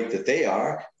at the rate that they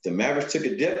are. If the Mavericks took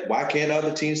a dip, why can't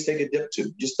other teams take a dip too?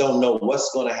 You just don't know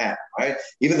what's going to happen, right?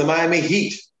 Even the Miami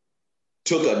Heat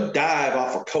took a dive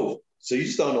off of COVID. So you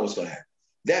just don't know what's going to happen.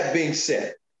 That being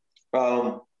said,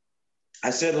 I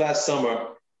said last summer,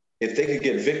 if they could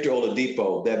get Victor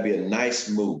Oladipo, that'd be a nice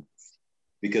move,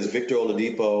 because Victor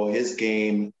Oladipo, his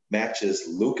game matches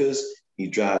Luka's. He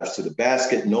drives to the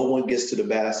basket. No one gets to the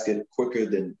basket quicker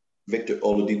than Victor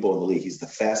Oladipo in the league. He's the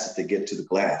fastest to get to the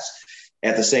glass.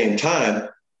 At the same time,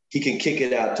 he can kick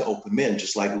it out to open men,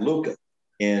 just like Luka.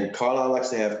 And Carlisle likes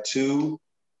to have two.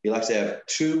 He likes to have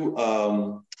two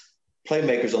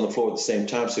playmakers on the floor at the same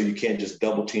time, so you can't just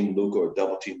double team Luka or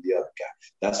double team the other guy.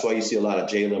 That's why you see a lot of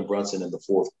Jalen Brunson in the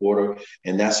fourth quarter,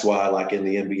 and that's why, like in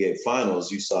the NBA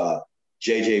Finals, you saw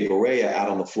JJ Barea out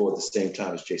on the floor at the same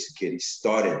time as Jason Kidd. He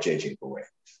started JJ Barea.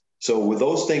 So with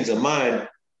those things in mind,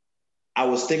 I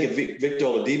was thinking Victor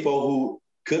Oladipo, who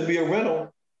could be a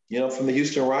rental, from the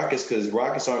Houston Rockets, because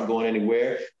Rockets aren't going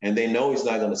anywhere, and they know he's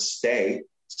not going to stay.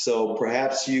 So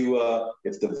perhaps if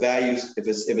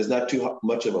it's not too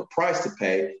much of a price to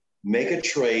pay, make a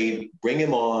trade, bring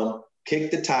him on,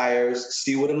 kick the tires,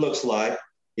 see what it looks like.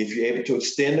 If you're able to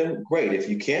extend him, great. If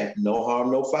you can't, no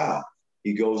harm, no foul.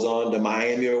 he goes on to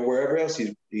Miami or wherever else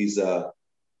he's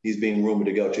being rumored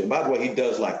to go to. And by the way, he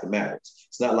does like the Mavericks.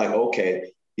 It's not like,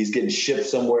 okay, he's getting shipped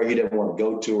somewhere he doesn't want to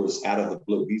go to or it's out of the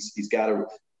blue. He's got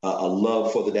a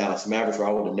love for the Dallas Mavericks, or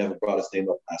I would have never brought his name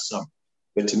up last summer.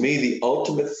 But to me, the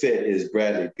ultimate fit is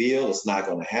Bradley Beal. It's not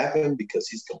going to happen because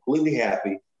he's completely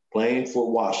happy playing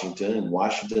for Washington, and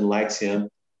Washington likes him.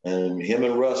 And him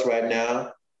and Russ right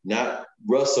now, not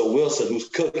Russell Wilson, who's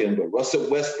cooking, but Russell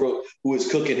Westbrook, who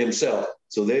is cooking himself.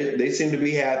 So they seem to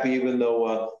be happy, even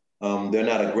though they're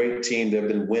not a great team. They've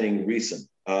been winning recent.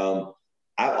 I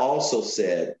also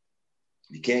said,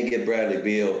 you can't get Bradley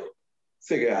Beal,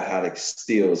 figure out how to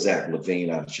steal Zach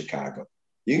LaVine out of Chicago.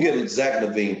 You can get Zach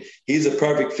LaVine. He's a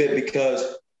perfect fit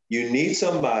because you need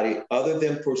somebody other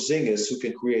than Porzingis who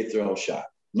can create their own shot.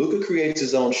 Luka creates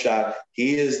his own shot.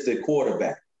 He is the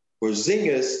quarterback.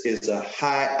 Porzingis is a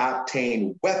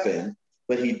high-octane weapon,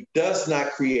 but he does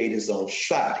not create his own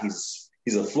shot.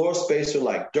 He's a floor spacer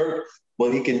like Dirk,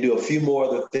 but he can do a few more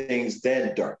other things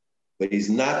than Dirk. But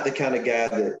he's not the kind of guy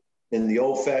that, in the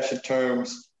old-fashioned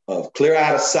terms of clear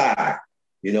out of sight,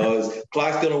 his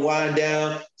clock's going to wind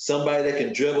down, somebody that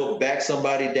can dribble, back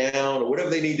somebody down, or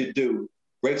whatever they need to do,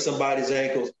 break somebody's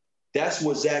ankles. That's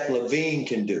what Zach LaVine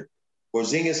can do.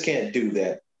 Porzingis can't do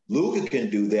that. Luka can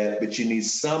do that, but you need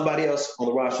somebody else on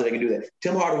the roster that can do that.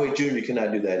 Tim Hardaway Jr.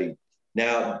 cannot do that either.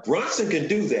 Now, Brunson can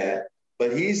do that,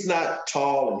 but he's not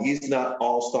tall and he's not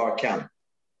all-star caliber.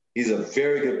 He's a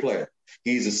very good player.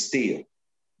 He's a steal.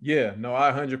 Yeah, no,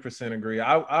 I 100% agree.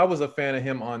 I was a fan of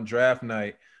him on draft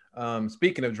night.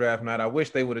 Speaking of draft night, I wish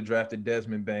they would have drafted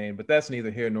Desmond Bane, but that's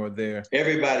neither here nor there.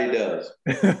 Everybody does.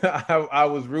 I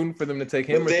was rooting for them to take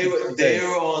him. But they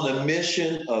were on a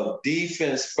mission of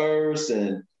defense first,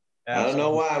 and absolutely. I don't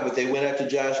know why, but they went after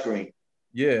Josh Green.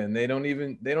 Yeah, and they don't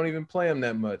even play him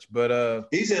that much. But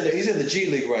he's in the G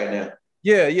League right now.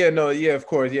 Yeah, of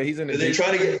course. Yeah, he's in the. They're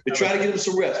trying to get him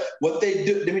some rest. What they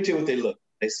do, let me tell you what they look.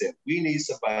 They said, we need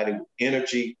somebody with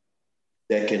energy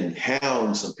that can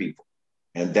hound some people.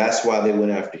 And that's why they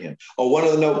went after him. Oh, one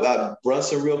other note about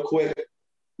Brunson real quick.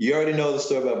 You already know the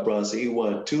story about Brunson. He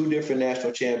won 2 different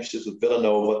national championships with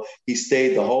Villanova. He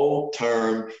stayed the whole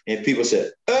term. And people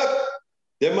said,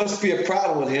 there must be a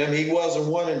problem with him. He wasn't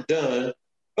one and done.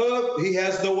 He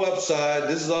has no upside.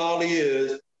 This is all he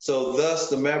is. So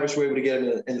thus, the Mavericks were able to get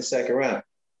him in the second round.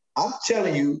 I'm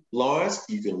telling you, Lawrence,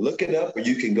 you can look it up, or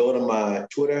you can go to my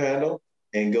Twitter handle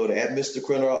and go to @Mr.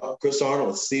 Chris Arnold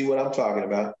and see what I'm talking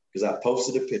about, because I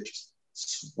posted the pictures.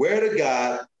 Swear to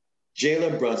God,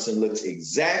 Jalen Brunson looks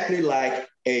exactly like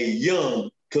a young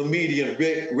comedian,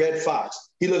 Red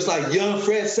Fox. He looks like young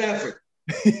Fred Sanford.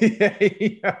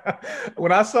 Yeah.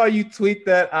 When I saw you tweet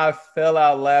that, I fell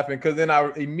out laughing, because then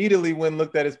I immediately went and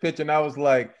looked at his picture, and I was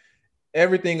like,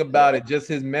 everything about it, just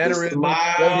his mannerism,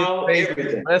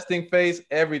 his resting face,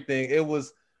 everything. It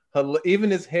was even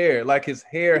his hair, like his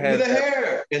hair had the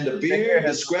hair and the beard,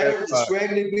 the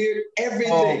scraggly beard,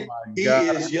 everything. He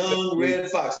is young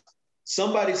Red Fox.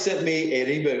 Somebody sent me an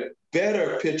even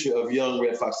better picture of young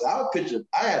Red Fox. I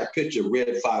had a picture of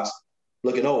Red Fox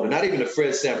looking older, not even a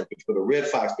Fred Sanford picture, but a Red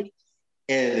Fox picture.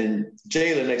 And then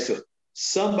Jalen next to it.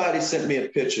 Somebody sent me a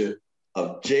picture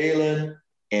of Jalen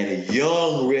and a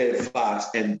young Red Fox,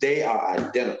 and they are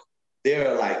identical.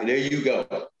 They're like, there you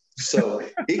go. So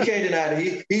he can't deny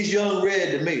that he's young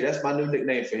Red to me. That's my new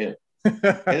nickname for him.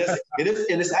 And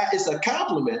it's a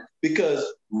compliment, because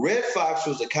Red Fox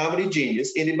was a comedy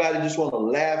genius. Anybody just want to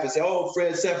laugh and say, oh,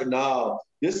 Fred Sanford? No,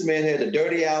 this man had the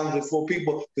dirty albums before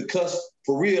people could cuss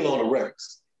for real on the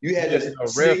records. You had to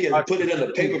sneak and put it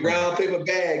in a brown paper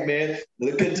bag, man.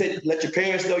 Let your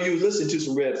parents know you was listening to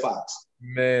some Red Fox.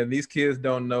 Man, these kids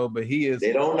don't know, but he is.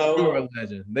 They don't know. Sure a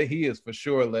legend. He is for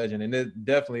sure a legend, and it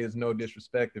definitely is no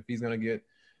disrespect if he's gonna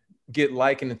get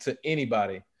likened to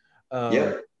anybody.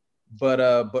 But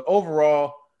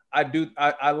overall,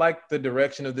 I like the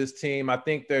direction of this team. I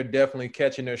think they're definitely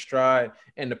catching their stride,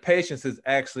 and the patience has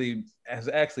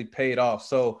actually paid off.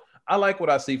 So I like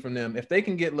what I see from them. If they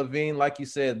can get LaVine, like you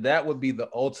said, that would be the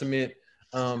ultimate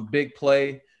big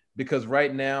play, because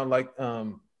right now, like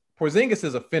Porzingis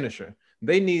is a finisher.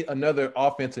 They need another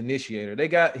offense initiator.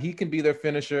 He can be their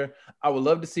finisher. I would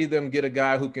love to see them get a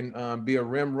guy who can be a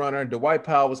rim runner. Dwight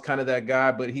Powell was kind of that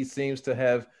guy, but he seems to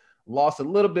have lost a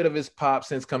little bit of his pop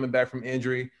since coming back from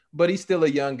injury, but he's still a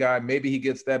young guy. Maybe he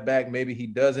gets that back. Maybe he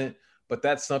doesn't, but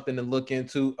that's something to look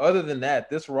into. Other than that,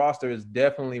 this roster is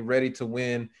definitely ready to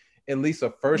win at least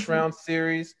a first round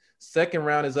series. Second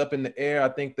round is up in the air. I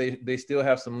think they still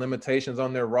have some limitations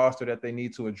on their roster that they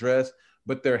need to address,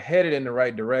 but they're headed in the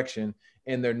right direction.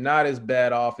 and they're not as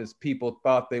bad off as people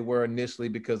thought they were initially,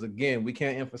 because again, we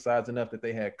can't emphasize enough that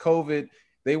they had COVID.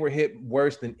 They were hit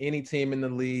worse than any team in the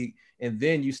league. And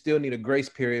then you still need a grace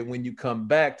period when you come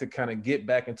back to kind of get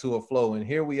back into a flow. And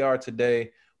here we are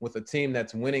today with a team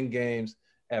that's winning games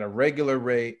at a regular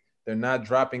rate. They're not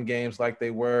dropping games like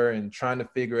they were and trying to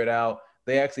figure it out.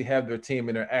 They actually have their team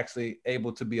and they're actually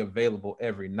able to be available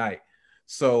every night.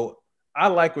 So I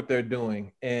like what they're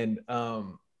doing. And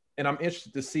I'm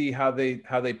interested to see how they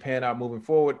pan out moving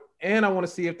forward. And I want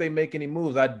to see if they make any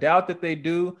moves. I doubt that they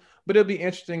do, but it'll be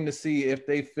interesting to see if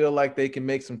they feel like they can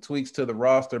make some tweaks to the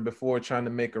roster before trying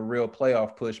to make a real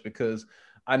playoff push, because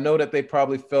I know that they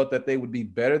probably felt that they would be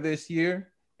better this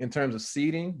year in terms of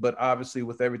seeding, but obviously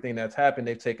with everything that's happened,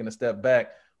 they've taken a step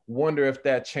back. Wonder if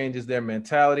that changes their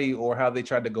mentality or how they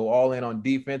tried to go all in on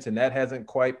defense and that hasn't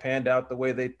quite panned out the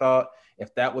way they thought.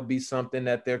 If that would be something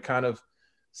that they're kind of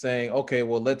saying, okay,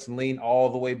 well, let's lean all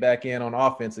the way back in on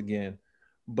offense again.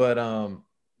 But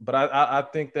I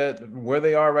think that where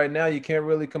they are right now, you can't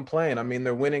really complain. I mean,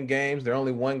 they're winning games. They're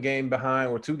only one game behind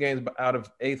or two games out of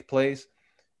 8th place.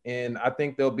 And I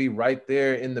think they'll be right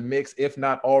there in the mix, if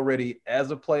not already as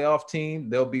a playoff team,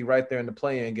 they'll be right there in the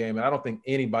play-in game. And I don't think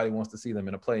anybody wants to see them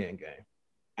in a play-in game.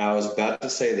 I was about to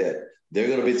say that. They're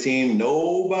going to be a team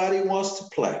nobody wants to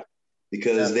play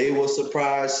because they will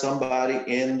surprise somebody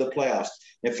in the playoffs.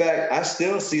 In fact, I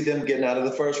still see them getting out of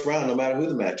the first round no matter who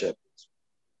the matchup is.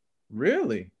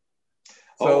 Really?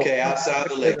 Okay, outside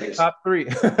the Lakers. Top three.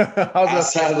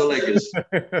 Outside of the Lakers.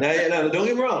 Now, don't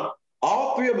get me wrong.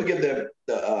 All three of them give their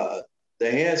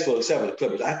hands full except for the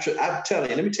Clippers. I'm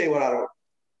telling you, let me tell you what I don't.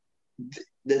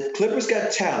 The Clippers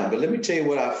got talent, but let me tell you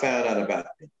what I found out about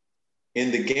them.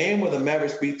 In the game where the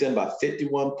Mavericks beat them by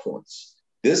 51 points,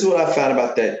 this is what I found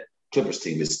about that Clippers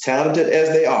team. As talented as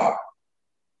they are,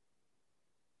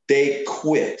 they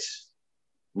quit.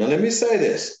 Now, let me say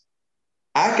this.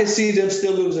 I can see them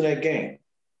still losing that game,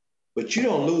 but you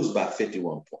don't lose by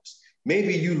 51 points.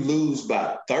 Maybe you lose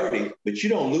by 30, but you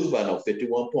don't lose by no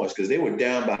 51 points because they were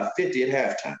down by 50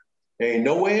 at halftime. There ain't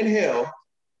no way in hell,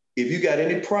 if you got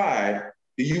any pride,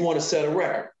 do you want to set a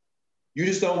record. You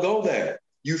just don't go there.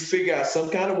 You figure out some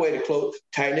kind of way to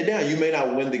tighten it down. You may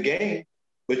not win the game,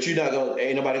 but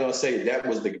ain't nobody gonna say that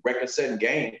was the record-setting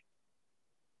game.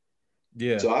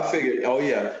 Yeah. So I figured, oh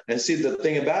yeah. And see, the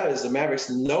thing about it is the Mavericks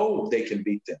know they can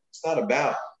beat them. It's not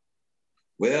about,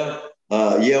 well,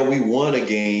 we won a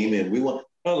game and we won.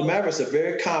 No, the Mavericks are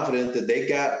very confident that they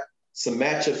got some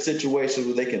matchup situations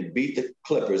where they can beat the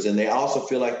Clippers, and they also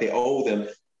feel like they owe them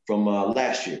from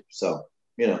last year. So,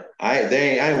 I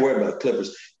ain't worried about the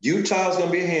Clippers. Utah's going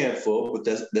to be a handful, but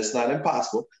that's not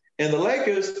impossible. And the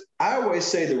Lakers, I always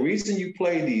say the reason you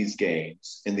play these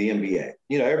games in the NBA,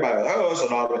 everybody, it's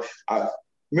an automatic.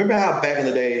 Remember how back in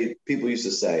the day people used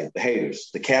to say, the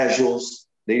haters, the casuals,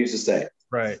 they used to say,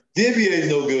 right, the NBA is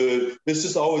no good. It's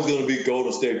just always going to be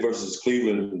Golden State versus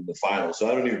Cleveland in the finals. So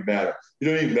I don't even matter. It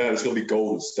don't even matter. It's going to be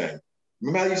Golden State.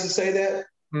 Remember how I used to say that?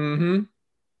 Mm-hmm.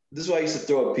 This is why I used to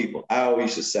throw at people. I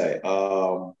always used to say,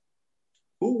 who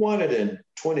won it in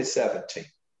 2017?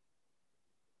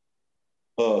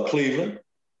 Cleveland.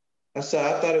 I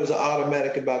thought it was an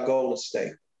automatic about Golden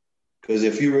State. Because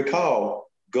if you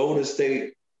recall, Golden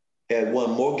State had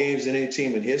won more games than any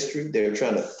team in history. They were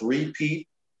trying to three-peat.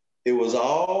 It was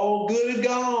all good and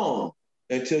gone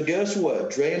until guess what?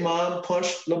 Draymond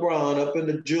punched LeBron up in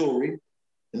the jewelry,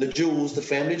 the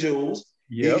family jewels.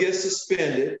 Yep. He gets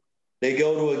suspended. They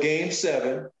go to a game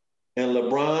 7, and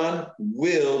LeBron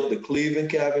willed the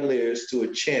Cleveland Cavaliers to a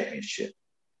championship,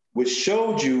 which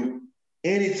showed you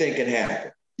anything can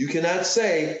happen. You cannot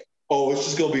say, oh, it's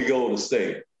just going to be Golden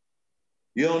State.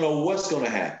 You don't know what's going to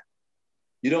happen.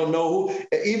 You don't know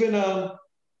who. Even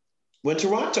when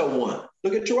Toronto won,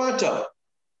 look at Toronto.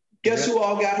 Guess who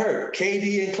all got hurt?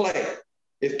 KD and Clay.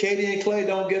 If KD and Clay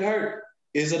don't get hurt,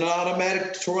 is it an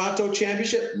automatic Toronto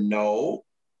championship? No.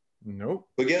 Nope.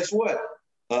 But guess what?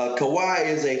 Kawhi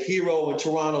is a hero in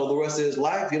Toronto the rest of his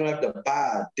life. You don't have to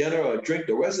buy a dinner or a drink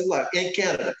the rest of his life in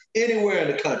Canada, anywhere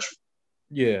in the country.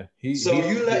 Yeah. You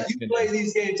play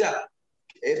these games out.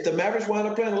 If the Mavericks wind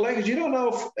up playing the Lakers, you don't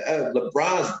know if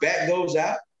LeBron's back goes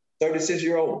out,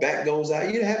 36-year-old back goes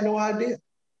out. You have no idea.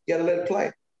 You got to let it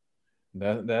play.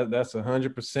 That's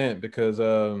 100% because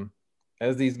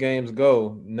as these games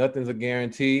go, nothing's a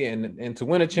guarantee, and to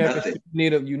win a championship,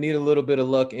 you need a little bit of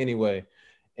luck anyway.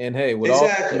 And hey, with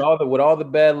all the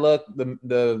bad luck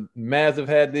the Mavs have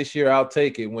had this year, I'll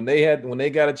take it. When they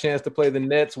got a chance to play the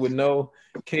Nets with no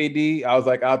KD, I was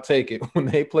like, I'll take it. When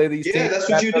they play these teams, that's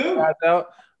what you do. Out, I'm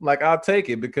like, I'll take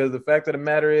it because the fact of the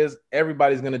matter is,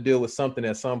 everybody's going to deal with something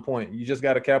at some point. You just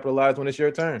got to capitalize when it's your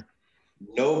turn.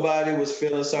 Nobody was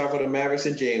feeling sorry for the Mavericks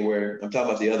in January. I'm talking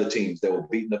about the other teams that were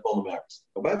beating up on the Mavericks.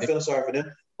 Nobody feeling sorry for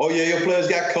them. Oh yeah, your players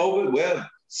got COVID. Well,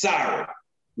 sorry.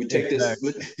 We take this.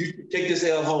 You take this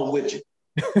L home with you.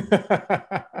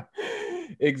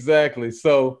 Exactly.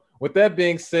 So, with that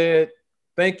being said,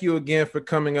 thank you again for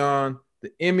coming on.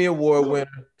 The Emmy Award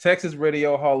winner, Texas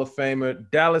Radio Hall of Famer,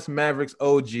 Dallas Mavericks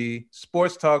OG,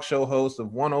 sports talk show host of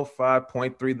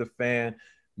 105.3 The Fan,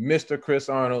 Mr. Chris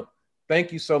Arnold.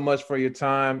 Thank you so much for your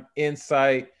time,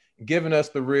 insight, giving us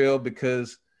the real,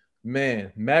 because,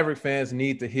 man, Maverick fans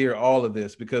need to hear all of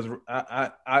this, because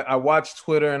I watch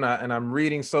Twitter and I'm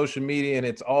reading social media, and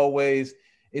it's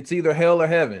either hell or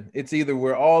heaven. It's either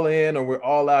we're all in or we're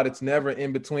all out. It's never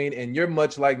in between. And you're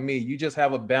much like me. You just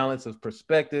have a balance of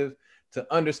perspective to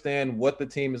understand what the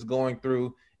team is going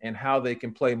through and how they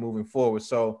can play moving forward.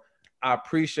 So I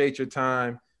appreciate your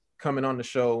time coming on the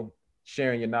show,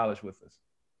 sharing your knowledge with us.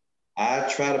 I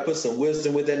try to put some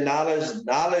wisdom with that knowledge.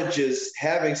 Knowledge is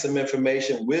having some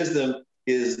information. Wisdom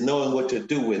is knowing what to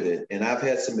do with it. And I've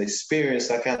had some experience.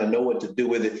 I kind of know what to do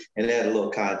with it and add a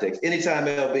little context. Anytime,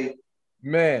 LB.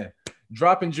 Man,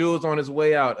 dropping jewels on his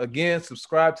way out. Again,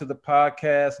 subscribe to the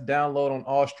podcast, download on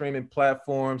all streaming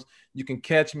platforms. You can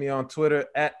catch me on Twitter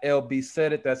at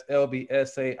LBSaidit, that's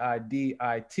LBSaidit,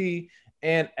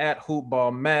 and at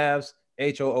Hoopball Mavs,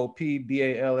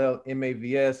 HOOPBALLMAVS,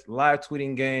 live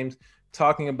tweeting games,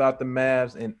 talking about the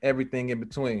Mavs and everything in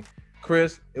between.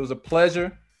 Chris, it was a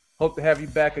pleasure. Hope to have you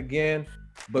back again,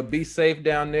 but be safe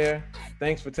down there.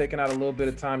 Thanks for taking out a little bit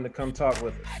of time to come talk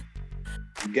with us.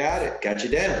 You got it. Got you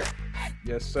down.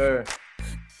 Yes, sir.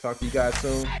 Talk to you guys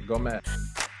soon. Go Mavs.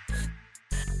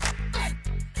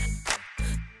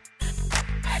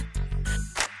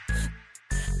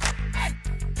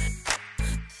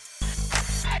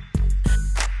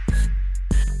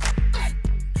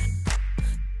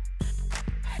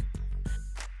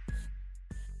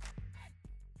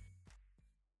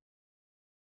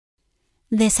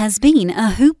 This has been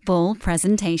a Hoop Ball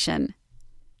presentation.